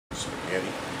Eddie.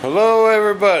 Hello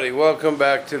everybody, welcome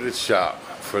back to the shop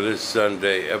for this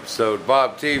Sunday episode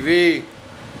Bob TV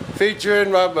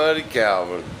featuring my buddy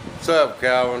Calvin. What's up,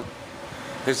 Calvin?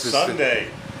 This is Sunday.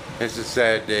 It's a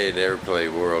sad day in the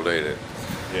airplane world, ain't it?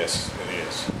 Yes, it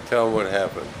is. Tell them what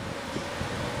happened.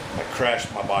 I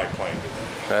crashed my biplane today.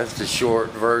 That's the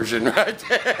short version right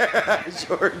there.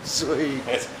 Short and sweet.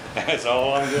 That's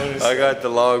all I'm going to say. I got the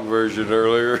long version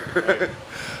earlier.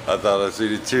 I thought I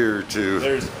seen a tear or two.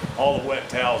 There's all the wet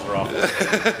towels are off the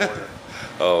corner.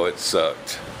 Oh, it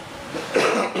sucked.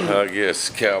 I guess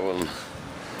Calvin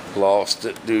lost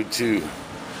it due to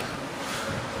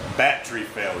Battery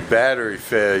failure. battery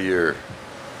failure.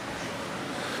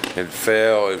 It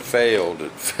fell and failed.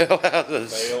 It fell out of the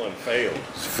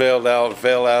fell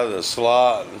out of the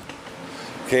slot and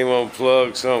came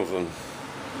unplugged something.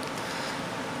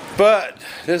 But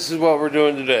this is what we're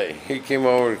doing today. He came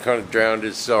over and kind of drowned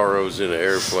his sorrows in an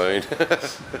airplane.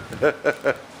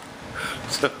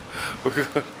 So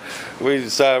we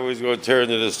decided we was going to turn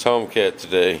to this Tomcat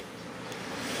today.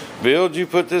 Bill, did you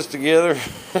put this together?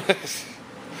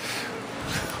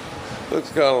 Looks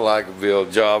kind of like a Bill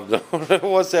job, don't it?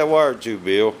 What's that wire to,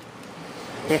 Bill?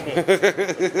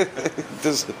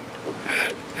 This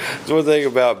one thing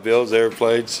about Bill's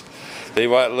airplanes. They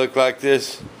might look like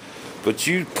this, but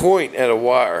you point at a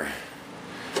wire.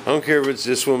 I don't care if it's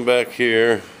this one back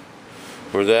here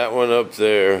or that one up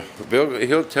there. Bill,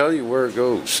 he'll tell you where it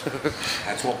goes.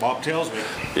 That's what Bob tells me.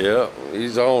 Yeah,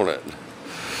 he's on it.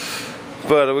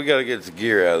 But we got to get the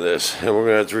gear out of this, and we're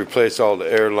going to have to replace all the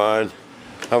airline.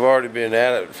 I've already been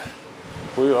at it.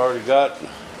 We already got a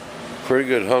pretty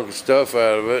good hunk of stuff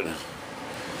out of it,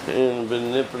 and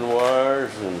been nipping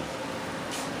wires and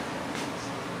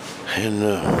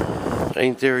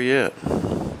ain't there yet.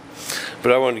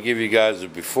 But I wanted to give you guys a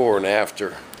before and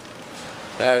after.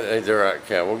 That ain't the right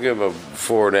count. We'll give them a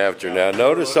before and after. Now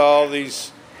notice all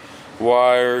these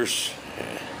wires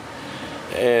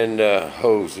and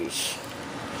hoses,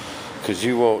 because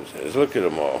you won't look at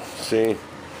them all. See?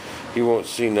 You won't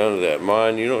see none of that.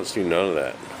 Mine, you don't see none of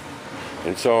that.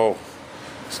 It's all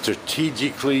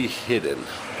strategically hidden.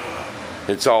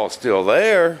 It's all still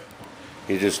there.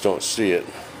 You just don't see it.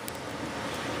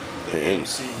 The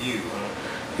MCU, huh?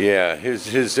 Yeah,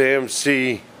 his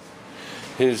MC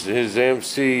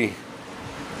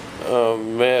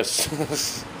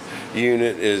mess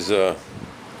unit is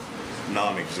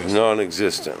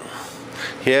non-existent.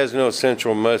 He has no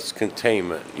central mess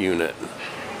containment unit.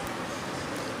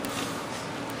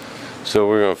 So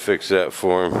we're going to fix that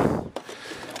for him.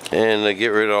 And get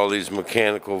rid of all these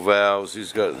mechanical valves.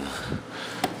 He's got,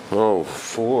 4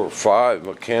 or 5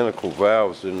 mechanical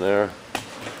valves in there.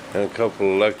 And a couple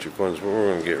electric ones, but we're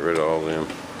going to get rid of all them.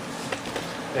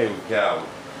 Hey, Calvin.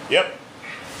 Yep.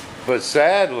 But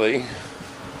sadly,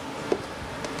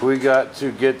 we got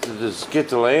to get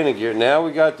the landing gear. Now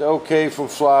we got the okay from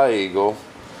Fly Eagle.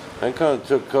 That kind of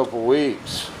took a couple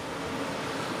weeks.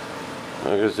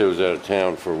 I guess they was out of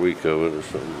town for a week of it or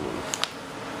something.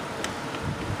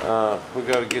 We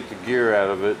got to get the gear out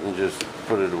of it and just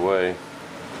put it away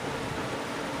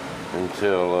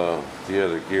until the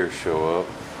other gear show up.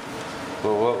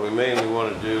 But what we mainly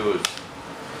want to do is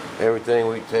everything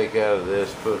we take out of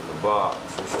this, put it in a box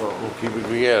or something, keep it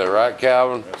together, right,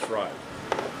 Calvin? That's right.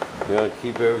 You got to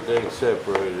keep everything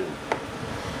separated.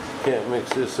 Can't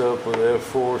mix this up with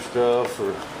F-14 stuff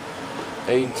or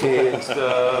A-10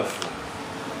 stuff.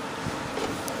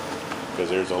 Because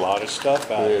there's a lot of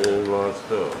stuff out Yeah, there. there's a lot of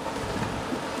stuff.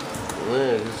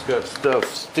 Man, it's got stuff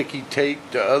sticky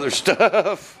taped to other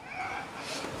stuff.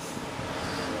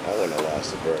 That wouldn't have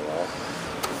lasted very long.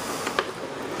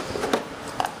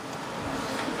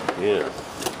 Yeah.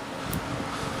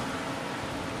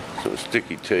 Some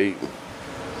sticky tape.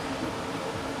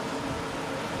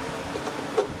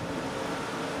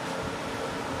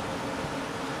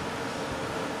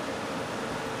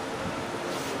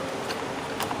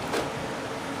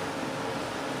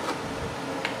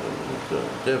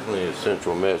 Definitely a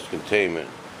central mess containment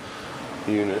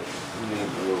unit.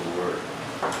 Needs a little work.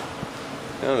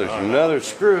 Now there's another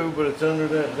screw, but it's under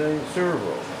that dang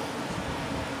servo.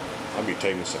 I'll be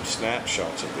taking some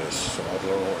snapshots of this so I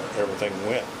know where everything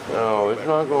went. No, it's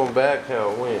not going back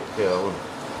how it went, Calvin.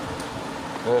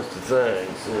 That's the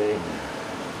thing, see?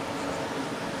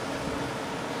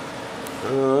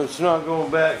 It's not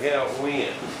going back how it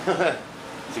went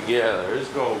together. It's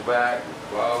going back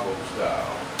Bible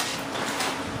style.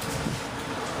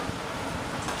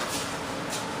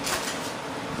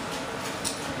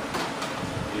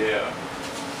 Yeah.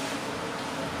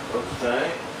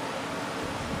 Okay.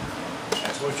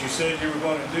 That's what you said you were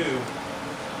going to do.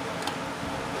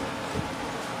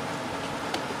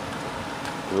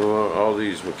 All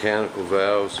these mechanical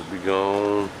valves will be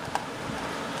gone.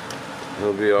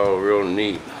 It'll be all real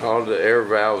neat. All the air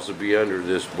valves will be under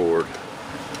this board.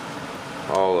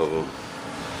 All of them.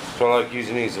 So I like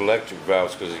using these electric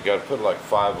valves because you got to put like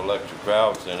 5 electric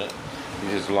valves in it.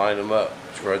 You just line them up.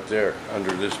 It's right there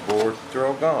under this board. They're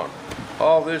all gone.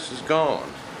 All this is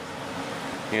gone.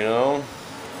 You know?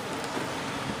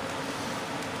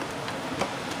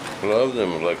 Love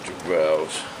them electric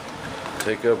valves.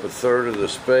 Take up 1/3 of the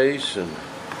space and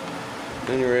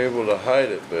then you're able to hide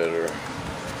it better.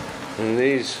 And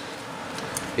these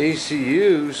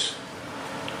ECUs,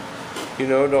 you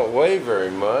know, don't weigh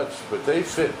very much, but they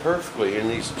fit perfectly in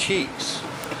these cheeks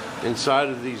inside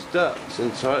of these ducts.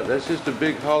 Inside, that's just a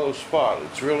big hollow spot.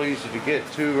 It's real easy to get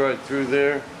to right through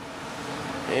there.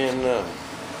 And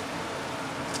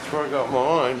that's where I got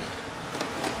mine.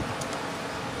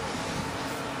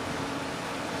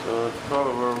 So that's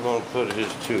probably where we're going to put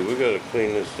his too. We got to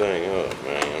clean this thing up,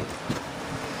 man.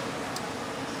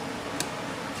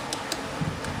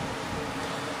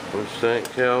 What's that,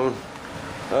 Calvin?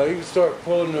 You can start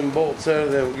pulling them bolts out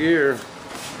of them gear.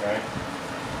 Right.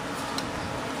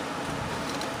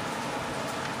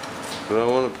 But I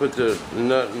want to put the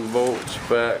nut and bolts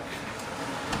back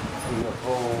in the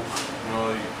hole. No,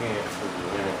 you can't put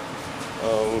them in.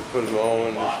 We'll put them all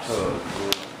in this tub.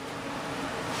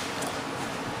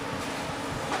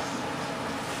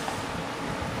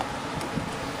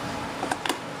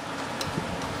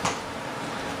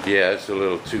 Yeah, it's a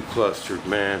little too clustered,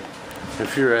 man.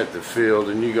 If you're at the field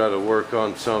and you got to work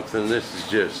on something, this is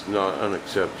just not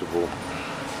unacceptable.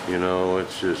 You know,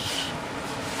 it's just,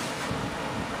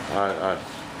 I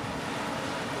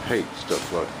hate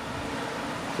stuff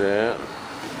like that.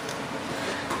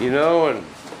 You know,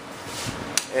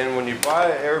 and when you buy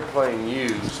an airplane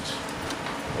used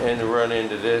and run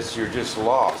into this, you're just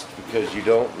lost because you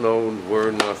don't know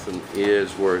where nothing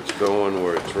is, where it's going,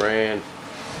 where it's ran.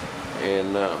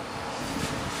 And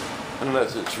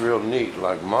unless it's real neat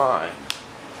like mine.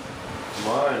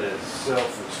 Mine is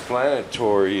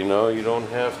self-explanatory, you know. You don't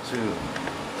have to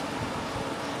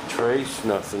trace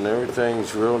nothing.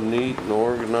 Everything's real neat and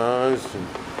organized. And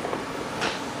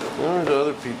there's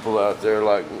other people out there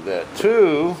like that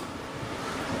too.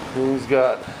 He's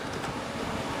got,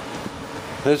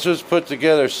 this was put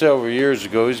together several years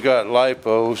ago. He's got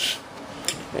lipos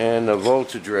and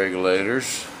voltage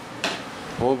regulators.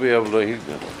 We'll be able to,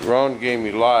 Ron gave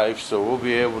me life, so we'll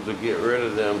be able to get rid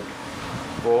of them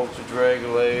voltage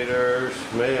regulators.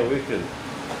 Man, we could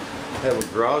have a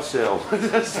garage sale.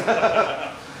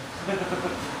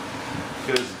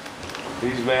 Because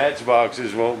these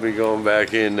matchboxes won't be going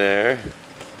back in there.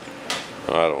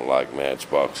 I don't like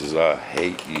matchboxes. I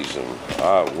hate using them.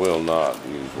 I will not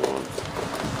use one.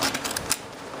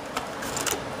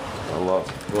 I lost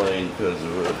the plane because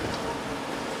of a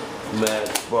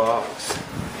matchbox.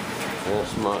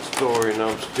 That's my story and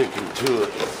I'm sticking to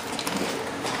it.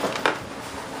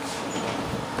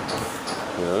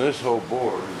 Now this whole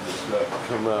board has just got to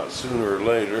come out sooner or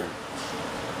later.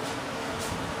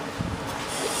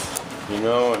 You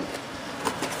know, and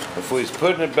if we was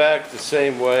putting it back the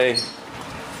same way,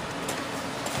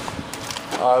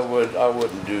 I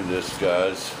wouldn't do this,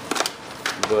 guys.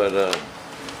 But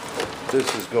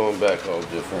this is going back all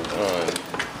different.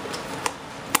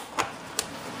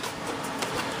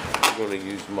 I'm going to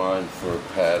use mine for a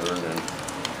pattern and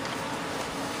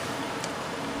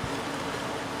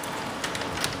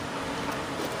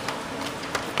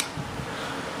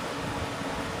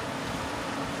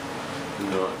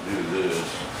not do this.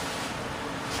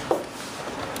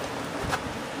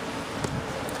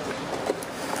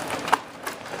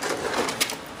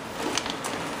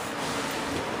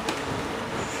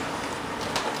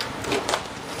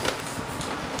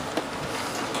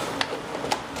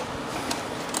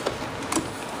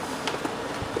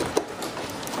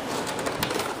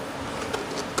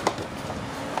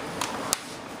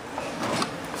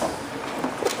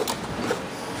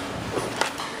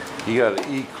 You got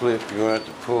an E-clip you're going to have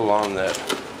to pull on that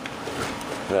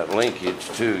linkage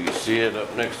too. You see it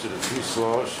up next to the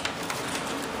fuselage?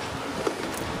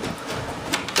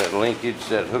 That linkage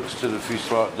that hooks to the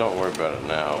fuselage. Don't worry about it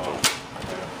now.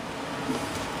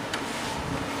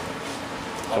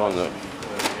 It's on the...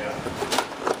 Yeah.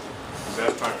 I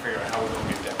was trying to figure out how we're going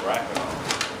to get that bracket on.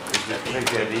 Just take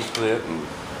that E-clip and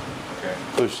Okay.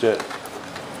 push that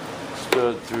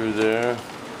stud through there.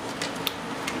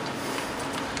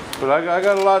 But I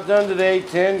got a lot done today,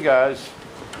 10 guys.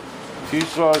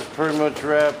 Fuselage is pretty much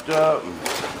wrapped up.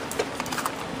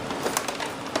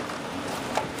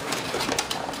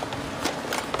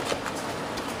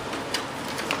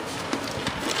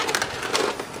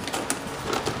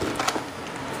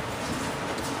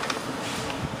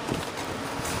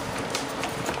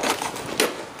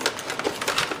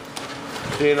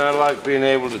 See, and I like being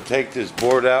able to take this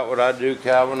board out. What I do,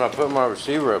 Calvin, I put my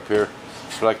receiver up here,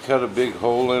 but I cut a big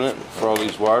hole in it for all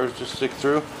these wires to stick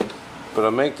through. But I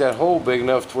make that hole big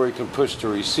enough to where you can push the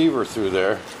receiver through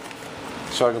there,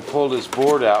 so I can pull this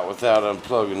board out without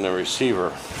unplugging the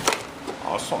receiver.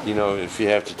 Awesome. You know, if you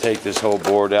have to take this whole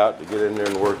board out to get in there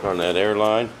and work on that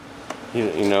airline,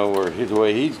 you know, where the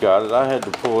way he's got it, I had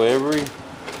to pull every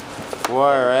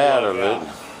wire out of it.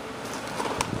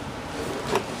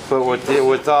 But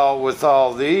with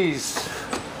all these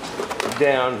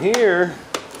down here,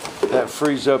 that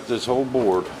frees up this whole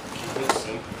board.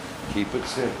 Keep it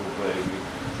simple, baby.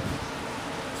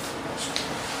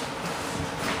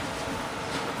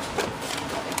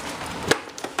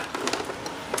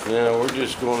 Now we're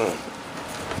just gonna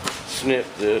snip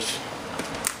this.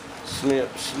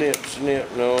 Snip, snip,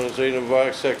 snip. No, this ain't a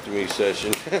vasectomy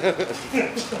session.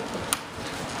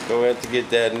 Don't have to get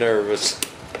that nervous.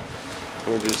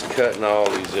 We're just cutting all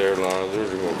these airlines. We're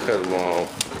just gonna cut them all.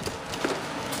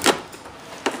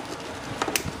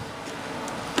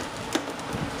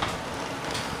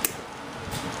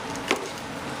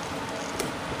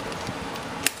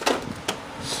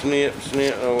 Snip,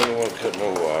 snip. Oh, we don't want to cut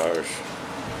no wires.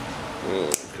 We don't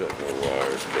want to cut no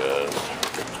wires, guys.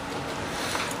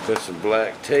 Got some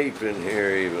black tape in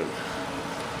here even.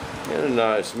 And a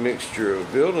nice mixture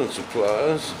of building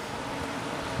supplies.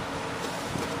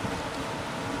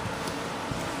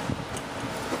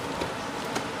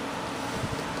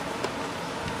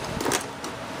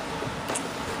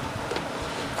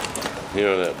 You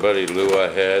know that buddy Lou I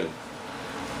had?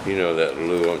 You know that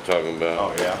Lou I'm talking about?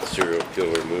 Oh, yeah. Serial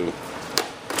killer Lou.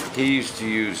 He used to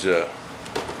use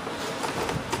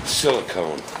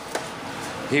silicone.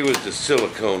 He was the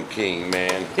silicone king,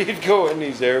 man. He'd go in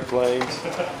these airplanes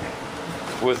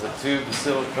with a tube of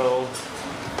silicone.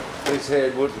 His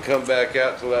head wouldn't come back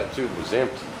out till that tube was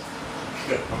empty.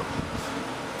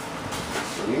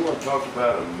 And you want to talk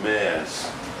about a mess.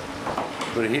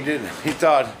 But he didn't. He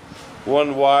thought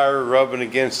one wire rubbing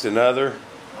against another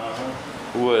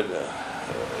would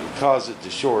cause it to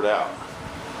short out.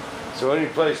 So any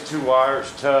place two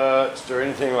wires touched or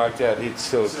anything like that, he'd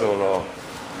silicone off.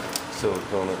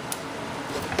 Silicone it.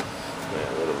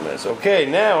 Man, what a mess. Okay,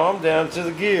 now I'm down to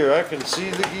the gear. I can see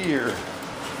the gear.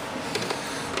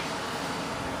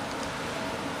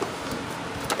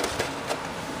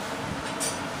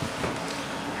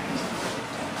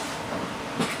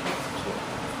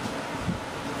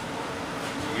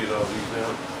 You get all these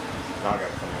down? Now I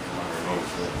gotta come in from under the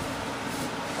nose.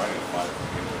 I gotta find it from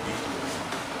here.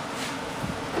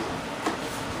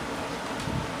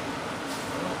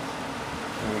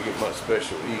 Let me get my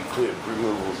special E-clip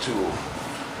removal tool.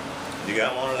 You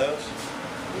got one of those?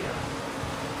 Yeah.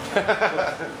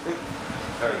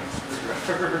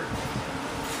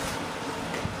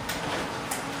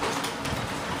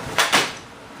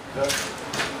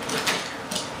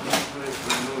 E-clip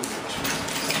removal tool.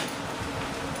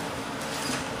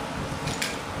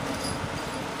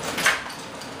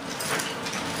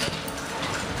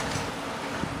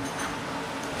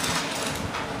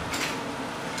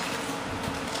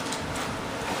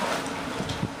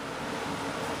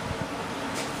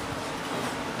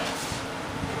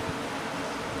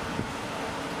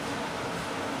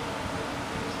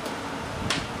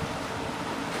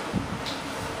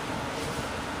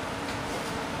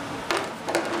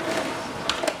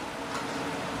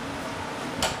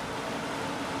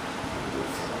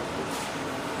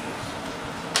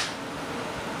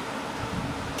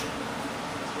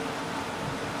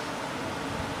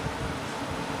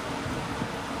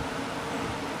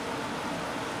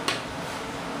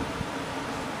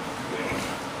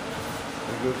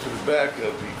 Go to the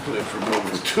backup E-clip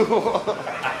removal tool.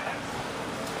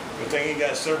 Good thing you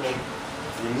got several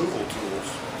removal tools.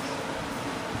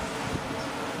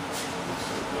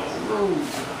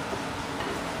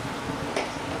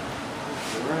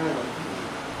 Around.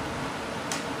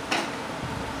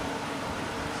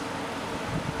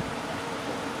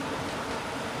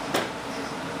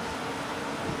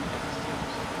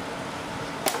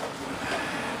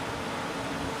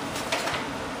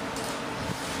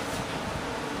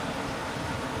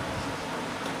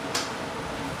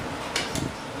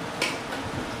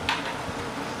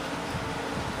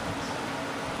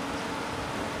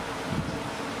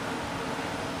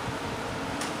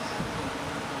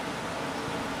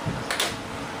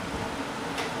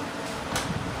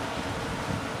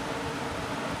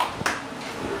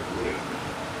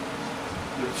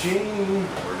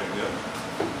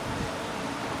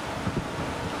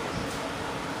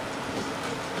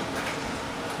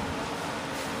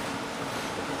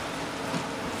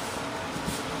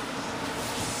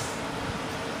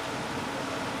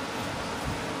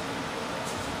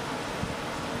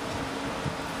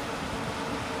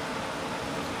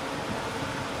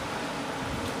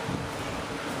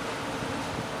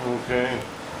 Okay.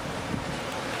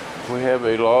 We have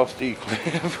a lost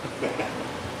E-clamp.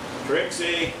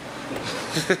 Trixie.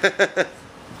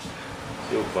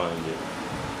 You'll find it.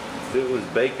 If it was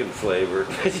bacon flavored.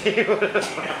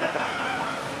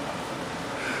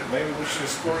 Maybe we should have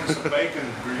squirted some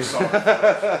bacon grease on it.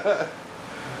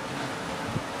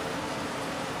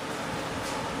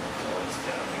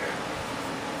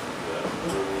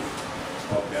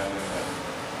 Oh, down in that.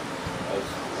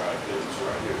 That's right there. It's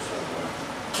right here somewhere.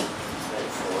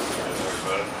 Thanks for looking at there,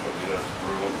 bud. Hope you don't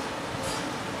ruin.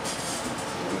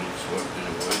 We need swept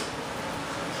anyway.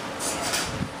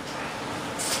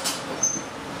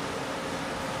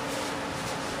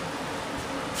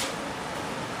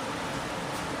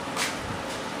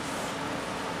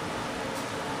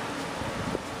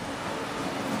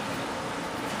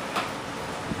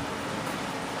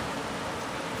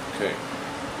 Okay.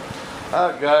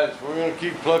 Alright guys, we're going to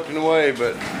keep plucking away,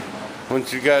 but I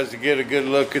want you guys to get a good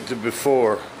look at the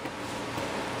before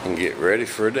and get ready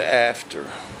for the after.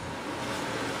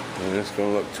 And it's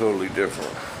going to look totally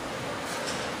different.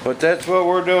 But that's what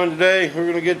we're doing today. We're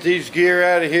going to get these gear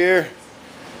out of here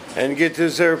and get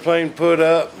this airplane put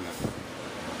up.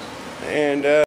 And